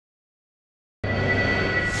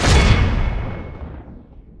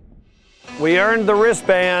We earned the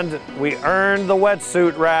wristband, we earned the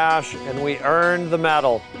wetsuit rash, and we earned the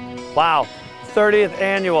medal. Wow, 30th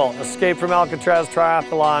annual Escape from Alcatraz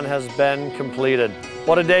Triathlon has been completed.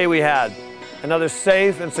 What a day we had. Another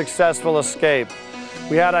safe and successful escape.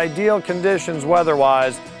 We had ideal conditions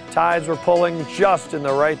weather-wise. Tides were pulling just in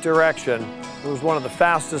the right direction. It was one of the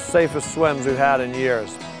fastest, safest swims we've had in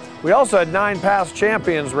years. We also had 9 past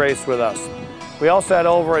champions race with us. We also had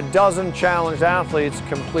over a dozen challenged athletes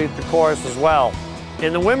complete the course as well.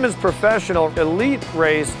 In the women's professional elite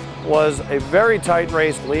race was a very tight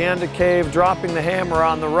race. Leanne DeCave dropping the hammer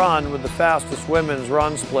on the run with the fastest women's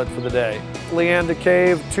run split for the day. Leanne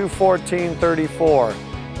DeCave, 2:14.34.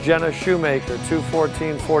 Jenna Shoemaker,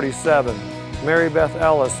 2:14.47. Mary Beth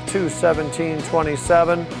Ellis,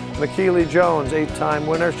 2:17.27. McKeely Jones, 8-time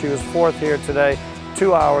winner. She was 4th here today,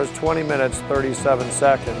 2 hours, 20 minutes, 37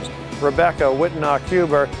 seconds. Rebecca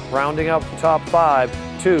Wittenach-Huber rounding up the top 5,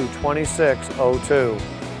 2:26.02.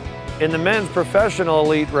 In the men's professional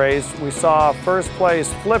elite race, we saw first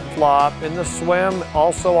place flip-flop in the swim,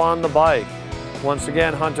 also on the bike. Once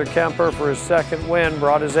again, Hunter Kemper, for his 2nd win,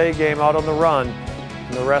 brought his A-game out on the run,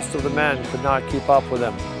 and the rest of the men could not keep up with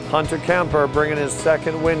him. Hunter Kemper bringing his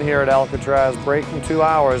 2nd win here at Alcatraz, breaking 2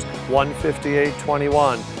 hours,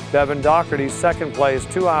 1:58.21. Bevan Doherty, 2nd place,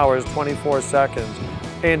 2 hours, 24 seconds.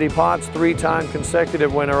 Andy Potts, 3-time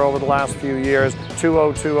consecutive winner over the last few years,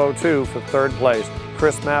 2:02.02 for 3rd place.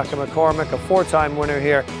 Chris McCormick, a 4-time winner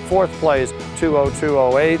here, 4th place,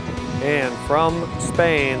 2:02.08. And from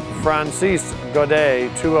Spain, Francis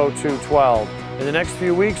Godet, 2:02.12. In the next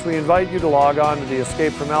few weeks, we invite you to log on to the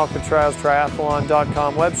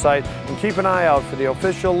EscapeFromAlcatrazTriathlon.com website and keep an eye out for the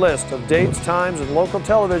official list of dates, times, and local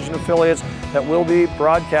television affiliates that will be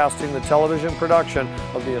broadcasting the television production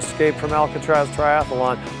of the Escape from Alcatraz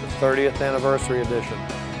Triathlon, the 30th anniversary edition.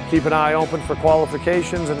 Keep an eye open for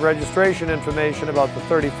qualifications and registration information about the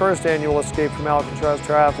 31st annual Escape from Alcatraz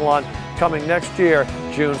Triathlon coming next year,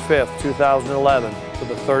 June 5th, 2011, for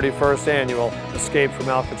the 31st annual Escape from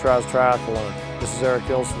Alcatraz Triathlon. This is Eric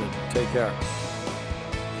Gilsenan. Take care.